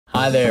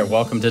Hi there,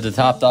 welcome to the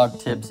Top Dog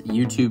Tips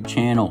YouTube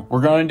channel.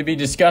 We're going to be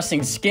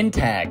discussing skin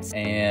tags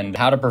and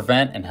how to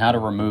prevent and how to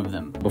remove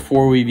them.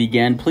 Before we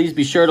begin, please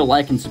be sure to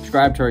like and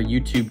subscribe to our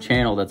YouTube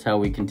channel. That's how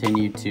we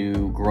continue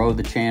to grow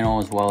the channel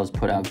as well as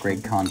put out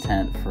great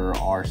content for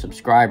our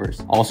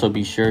subscribers. Also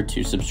be sure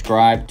to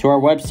subscribe to our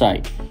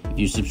website. If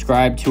you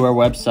subscribe to our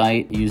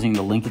website using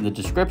the link in the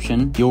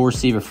description, you'll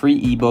receive a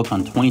free ebook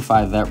on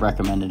 25 vet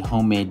recommended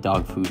homemade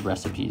dog food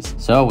recipes.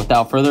 So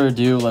without further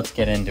ado, let's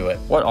get into it.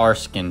 What are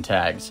skin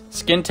tags?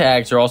 Skin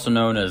tags are also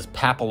known as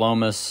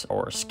papillomas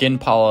or skin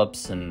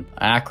polyps and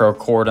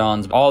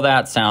acrocordons. All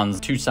that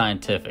sounds too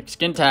scientific.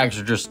 Skin tags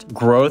are just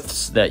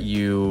growths that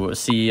you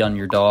see on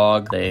your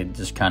dog. They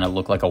just kind of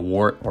look like a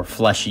wart or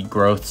fleshy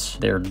growths.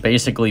 They're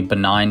basically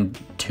benign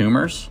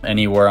tumors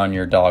anywhere on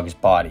your dog's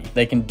body.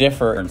 They can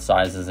differ in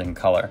sizes and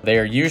color. They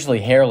are usually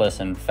hairless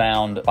and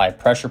found by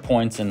pressure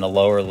points in the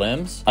lower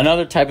limbs.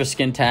 Another type of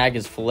skin tag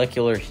is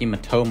follicular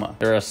hematoma.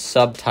 They're a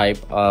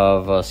subtype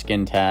of a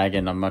skin tag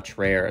and a much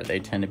rarer. They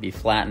tend to be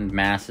flattened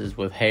masses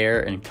with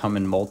hair and come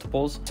in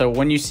multiples. So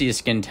when you see a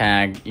skin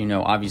tag,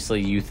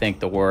 obviously you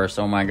think the worst.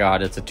 Oh my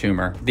God, it's a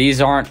tumor.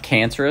 These aren't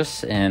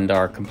cancerous and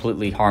are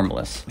completely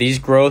harmless. These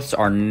growths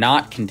are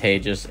not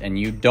contagious and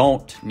you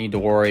don't need to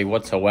worry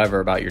whatsoever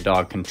about your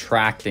dog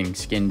contracting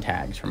skin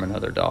tags from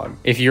another dog.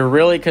 If you're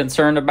really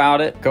concerned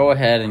about it, go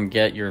ahead and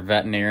get your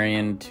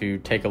veterinarian to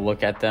take a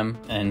look at them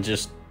and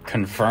just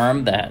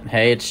confirm that,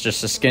 hey, it's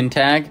just a skin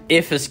tag.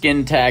 If a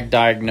skin tag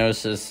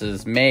diagnosis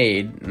is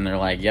made and they're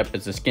like, yep,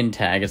 it's a skin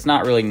tag, it's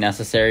not really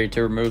necessary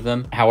to remove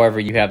them. However,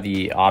 you have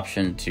the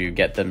option to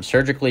get them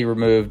surgically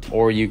removed,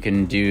 or you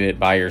can do it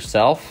by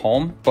yourself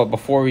home. But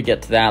before we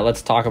get to that,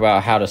 let's talk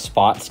about how to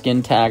spot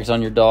skin tags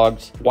on your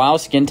dogs. While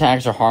skin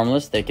tags are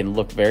harmless, they can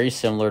look very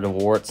similar to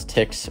warts,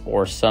 ticks,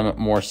 or some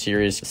more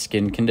serious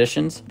skin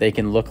conditions. They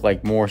can look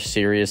like more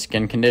serious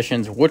skin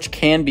conditions, which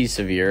can be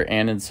severe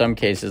and in some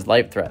cases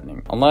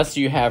life-threatening. Unless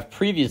you have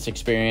previous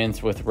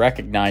experience with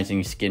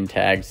recognizing skin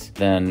tags,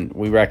 then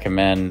we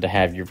recommend to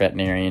have your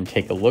veterinarian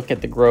take a look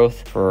at the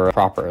growth for a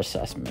proper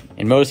assessment.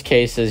 In most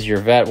cases, your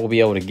vet will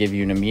be able to give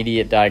you an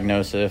immediate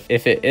diagnosis.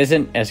 If it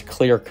isn't as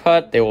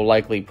clear-cut, they will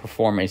likely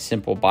perform a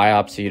simple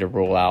biopsy to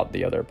rule out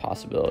the other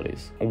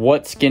possibilities.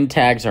 What skin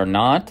tags are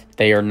not?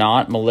 They are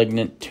not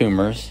malignant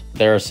tumors.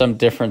 There are some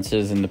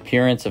differences in the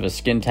appearance of a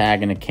skin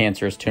tag and a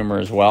cancerous tumor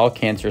as well.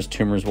 Cancerous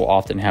tumors will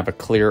often have a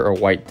clear or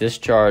white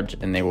discharge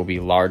and they will be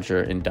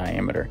larger in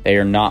diameter. They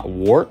are not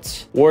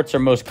warts. Warts are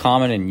most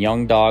common in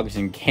young dogs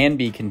and can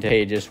be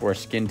contagious where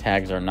skin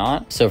tags are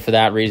not. So for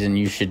that reason,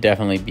 you should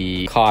definitely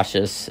be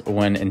cautious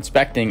when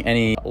inspecting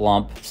any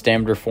lump.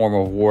 Standard form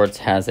of warts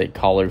has a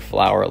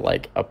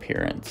cauliflower-like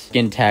appearance.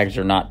 Skin tags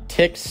are not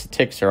ticks.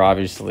 Ticks are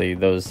obviously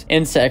those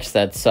insects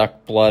that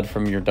suck blood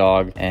from your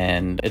dog,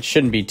 and it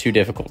shouldn't be too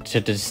difficult to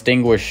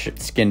distinguish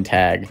skin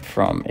tag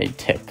from a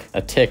tick.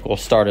 A tick will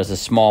start as a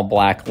small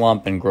black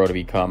lump and grow to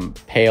become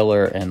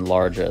paler and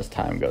larger as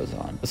time goes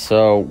on.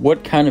 So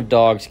what kind of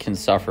dogs can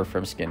suffer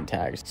from skin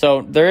tags?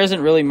 So there isn't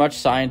really much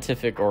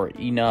scientific or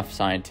enough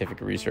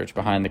scientific research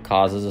behind the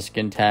causes of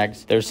skin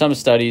tags. There's some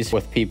studies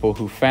with people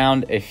who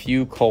found a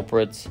few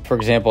culprits. For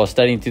example, a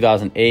study in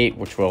 2008,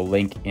 which we'll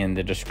link in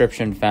the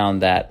description,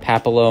 found that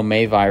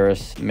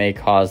papillomavirus may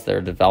cause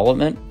their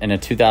development. And a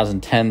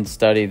 2010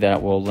 study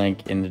that we'll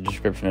link in the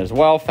description as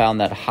well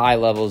found that high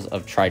levels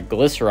of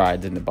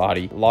triglycerides in the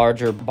body,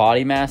 larger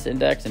body mass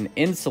index, and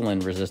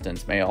insulin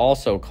resistance may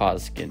also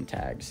cause skin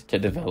tags to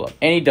develop.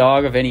 Any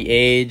dog of any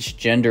age,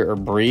 gender, or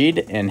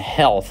breed and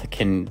health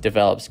can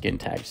develop skin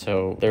tags.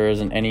 So there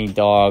isn't any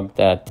dog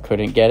that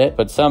couldn't get it,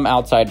 but some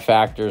outside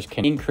factors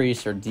can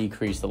increase or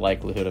decrease the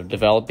likelihood of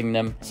developing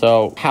them.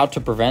 So how to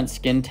prevent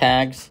skin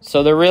tags?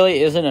 So there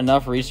really isn't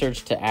enough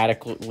research to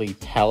adequately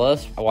tell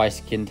us why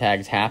skin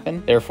tags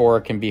happen. Therefore,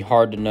 it can be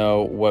hard to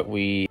know what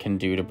we can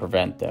do to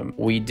prevent them.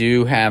 We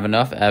do have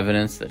enough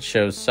evidence that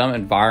shows some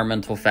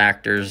environmental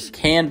factors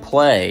can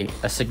play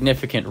a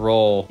significant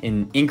role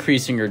in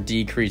increasing or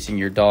decreasing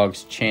your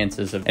dog's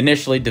chances of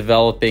initially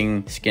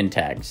developing skin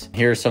tags.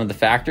 Here are some of the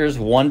factors.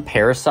 1,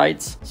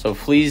 parasites. So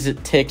fleas,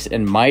 ticks,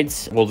 and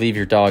mites will leave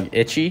your dog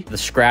itchy. The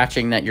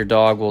scratching that your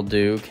dog will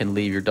do can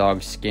leave your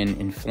dog's skin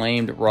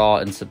inflamed, raw,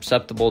 and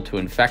susceptible to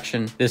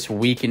infection. This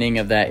weakening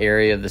of that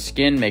area of the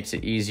skin makes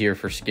it easier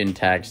for skin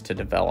tags to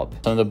develop.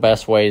 Some of the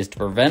best ways to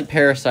prevent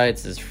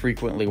parasites is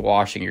frequently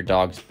washing your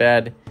dog's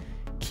bed,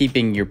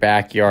 keeping your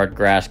backyard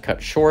grass cut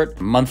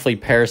short, monthly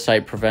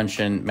parasite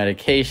prevention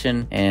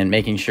medication, and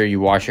making sure you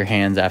wash your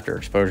hands after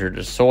exposure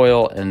to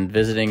soil, and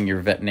visiting your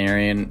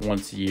veterinarian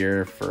once a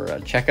year for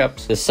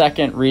checkups. The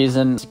second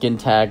reason skin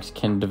tags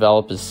can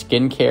develop is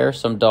skin care.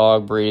 Some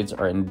dog breeds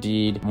are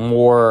indeed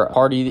more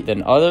hardy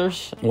than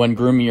others. When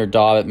grooming your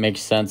dog, it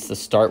makes sense to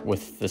start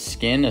with the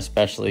skin,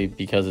 especially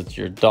because it's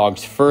your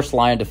dog's first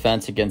line of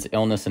defense against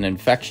illness and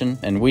infection.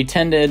 And we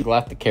tend to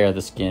neglect the care of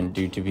the skin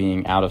due to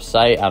being out of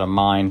sight, out of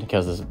mind,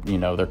 because because, you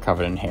know, they're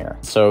covered in hair.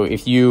 So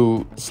if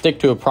you stick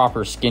to a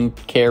proper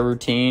skincare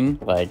routine,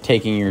 like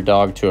taking your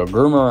dog to a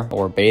groomer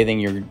or bathing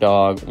your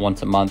dog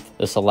once a month,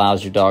 this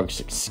allows your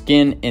dog's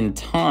skin in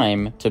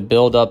time to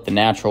build up the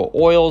natural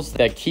oils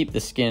that keep the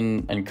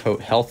skin and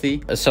coat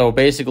healthy. So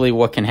basically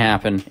what can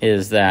happen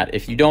is that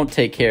if you don't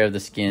take care of the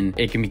skin,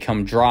 it can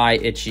become dry,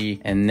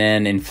 itchy, and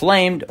then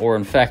inflamed or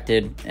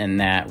infected, and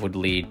that would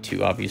lead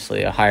to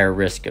obviously a higher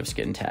risk of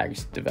skin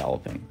tags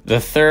developing. The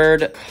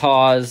third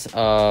cause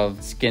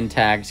of skin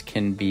tags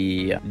can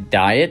be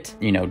diet.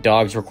 You know,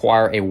 dogs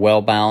require a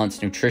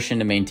well-balanced nutrition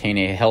to maintain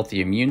a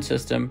healthy immune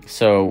system.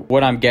 So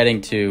what I'm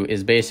getting to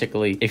is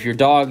basically if your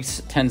dog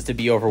tends to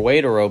be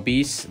overweight or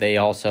obese, they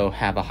also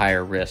have a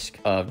higher risk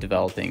of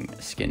developing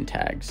skin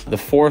tags. The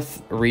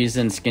fourth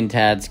reason skin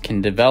tags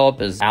can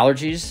develop is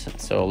allergies,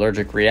 so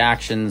allergic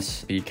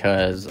reactions,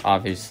 because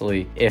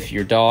obviously if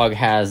your dog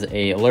has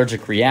a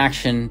allergic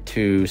reaction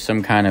to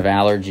some kind of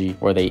allergy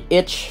where they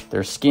itch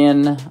their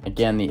skin,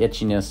 again, the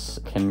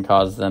itchiness can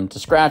cause them to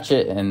scratch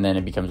it and then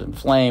it becomes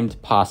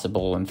inflamed,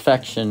 possible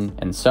infection,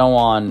 and so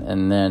on,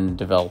 and then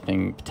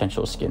developing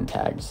potential skin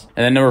tags.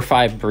 And then number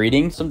 5,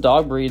 breeding. Some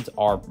dog breeds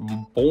are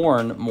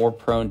born more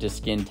prone to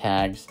skin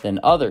tags than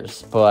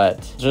others,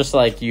 but just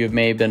like you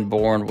may have been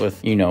born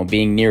with, you know,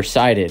 being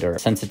nearsighted or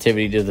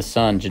sensitivity to the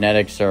sun,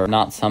 genetics are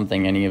not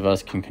something any of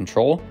us can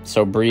control.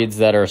 So breeds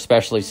that are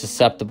especially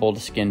susceptible to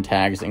skin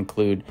tags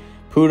include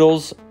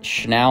poodles,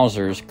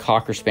 schnauzers,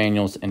 cocker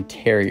spaniels, and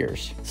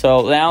terriers.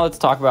 So now let's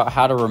talk about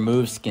how to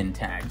remove skin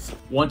tags.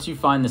 Once you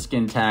find the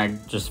skin tag,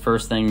 just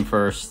first thing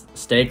first,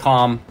 stay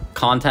calm,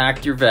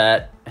 contact your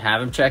vet,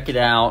 have him check it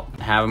out,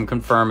 have him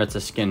confirm it's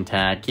a skin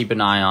tag, keep an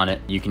eye on it.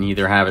 You can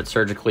either have it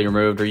surgically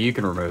removed or you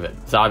can remove it.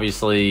 So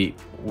obviously,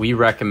 we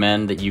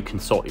recommend that you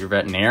consult your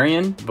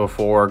veterinarian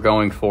before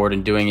going forward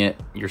and doing it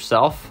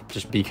yourself,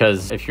 just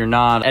because if you're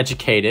not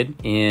educated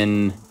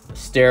in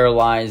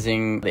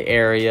sterilizing the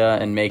area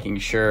and making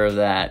sure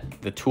that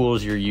the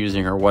tools you're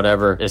using or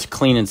whatever is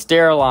clean and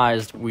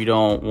sterilized, we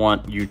don't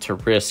want you to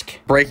risk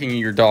breaking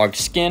your dog's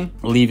skin,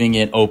 leaving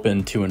it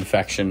open to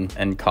infection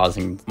and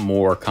causing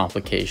more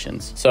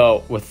complications.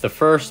 So with the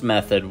first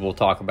method we'll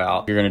talk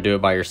about, you're going to do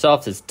it by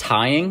yourself, is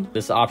tying.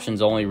 This option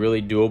is only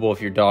really doable if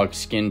your dog's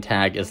skin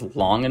tag is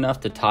long enough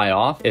to tie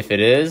off. If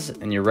it is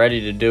and you're ready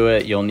to do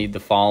it, you'll need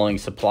the following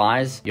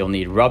supplies. You'll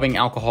need rubbing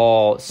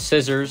alcohol,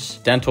 scissors,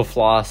 dental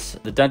floss.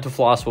 The dental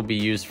floss will be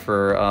used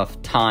for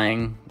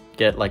tying.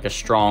 Get like a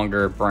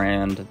stronger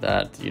brand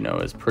that, you know,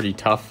 is pretty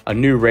tough. A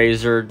new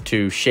razor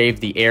to shave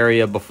the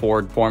area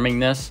before forming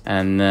this,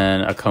 and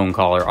then a cone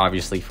collar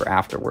obviously for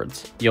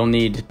afterwards. You'll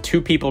need 2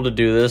 people to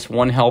do this,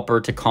 1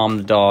 helper to calm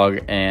the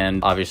dog,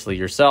 and obviously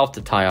yourself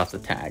to tie off the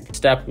tag.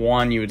 Step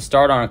 1, you would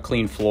start on a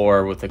clean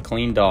floor with a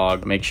clean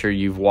dog. Make sure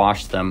you've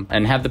washed them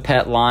and have the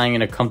pet lying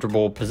in a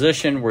comfortable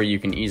position where you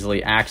can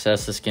easily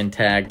access the skin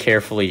tag.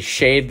 Carefully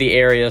shade the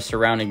area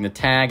surrounding the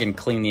tag and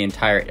clean the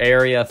entire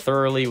area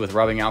thoroughly with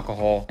rubbing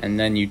alcohol. And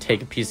then you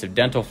take a piece of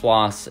dental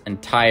floss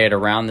and tie it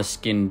around the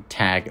skin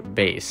tag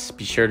base.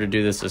 Be sure to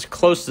do this as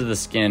close to the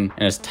skin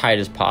and as tight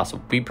as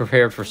possible. Be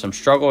prepared for some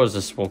struggle, as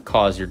this will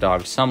cause your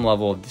dog some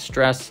level of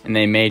distress, and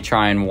they may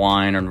try and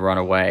whine and run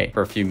away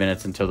for a few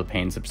minutes until the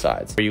pain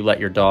subsides. Or you let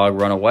your dog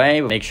run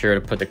away, make sure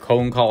to put the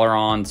cone collar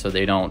on so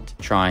they don't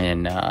try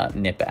and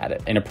nip at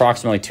it. In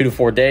approximately 2 to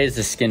 4 days,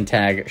 the skin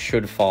tag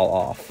should fall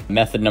off.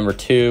 Method number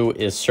 2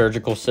 is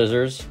surgical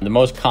scissors. The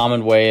most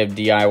common way of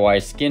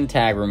DIY skin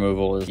tag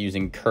removal is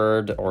using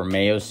curved or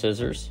Mayo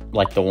scissors,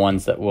 like the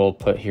ones that we'll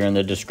put here in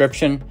the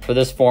description. For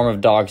this form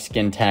of dog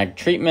skin tag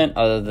treatment,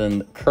 other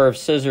than curved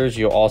scissors,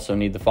 you'll also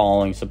need the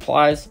following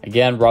supplies.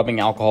 Again,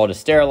 rubbing alcohol to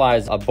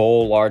sterilize, a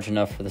bowl large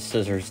enough for the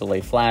scissors to lay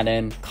flat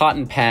in,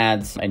 cotton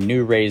pads, a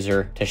new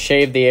razor to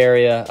shave the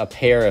area, a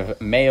pair of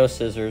Mayo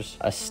scissors,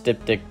 a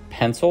styptic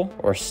pencil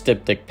or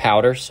styptic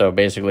powder. So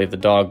basically if the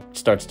dog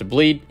starts to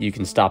bleed, you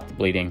can stop the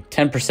bleeding.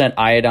 10%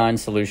 iodine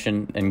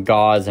solution, and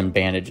gauze and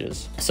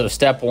bandages. So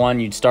step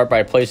 1, you'd start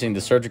by placing the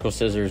surgical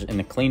scissors in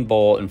a clean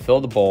bowl and fill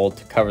the bowl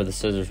to cover the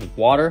scissors with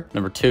water.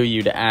 Number 2,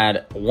 you'd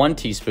add 1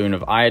 teaspoon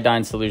of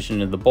iodine solution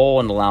to the bowl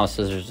and allow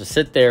scissors to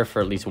sit there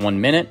for at least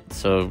 1 minute.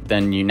 So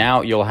then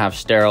you'll have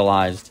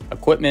sterilized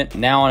equipment.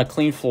 Now on a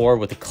clean floor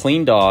with a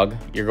clean dog,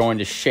 you're going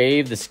to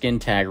shave the skin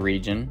tag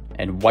region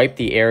and wipe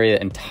the area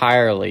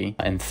entirely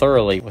and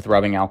thoroughly with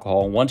rubbing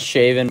alcohol. Once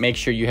shaven, make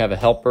sure you have a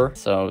helper,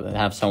 so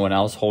have someone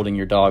else holding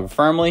your dog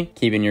firmly,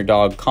 keeping your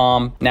dog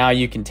calm. Now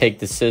you can take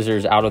the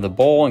scissors out of the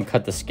bowl and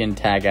cut the skin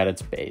tag at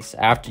its base.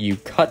 After you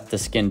cut the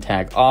skin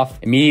tag off,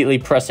 immediately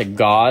press a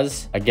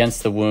gauze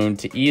against the wound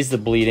to ease the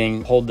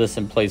bleeding. Hold this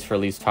in place for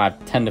at least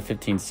 10 to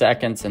 15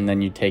 seconds, and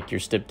then you take your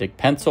styptic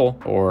pencil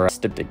or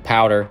styptic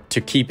powder to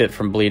keep it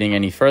from bleeding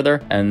any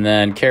further, and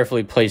then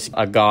carefully place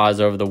a gauze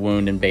over the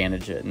wound and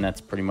bandage it, and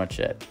that's pretty much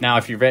it. Now,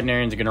 if your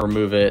veterinarian's going to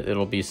remove it,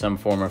 it'll be some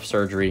form of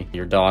surgery.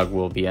 Your dog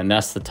will be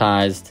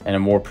anesthetized, and a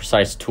more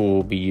precise tool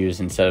will be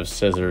used instead of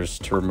scissors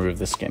to remove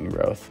the skin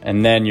growth.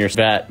 And then your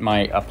vet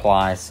might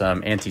apply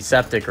some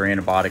antiseptic or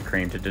antibiotic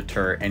cream to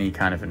deter any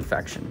kind of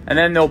infection. And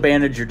then they'll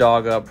bandage your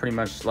dog up pretty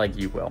much like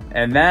you will.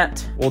 And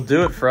that will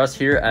do it for us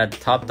here at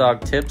Top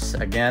Dog Tips.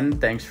 Again,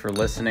 thanks for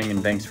listening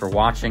and thanks for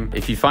watching.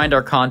 If you find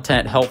our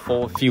content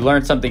helpful, if you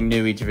learn something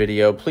new each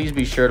video, please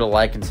be sure to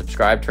like and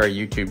subscribe to our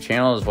YouTube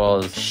channel, as well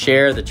as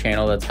share the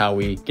channel. That's how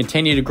we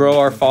continue to grow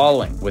our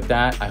following. With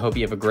that, I hope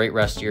you have a great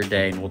rest of your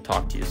day, and we'll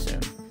talk to you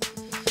soon.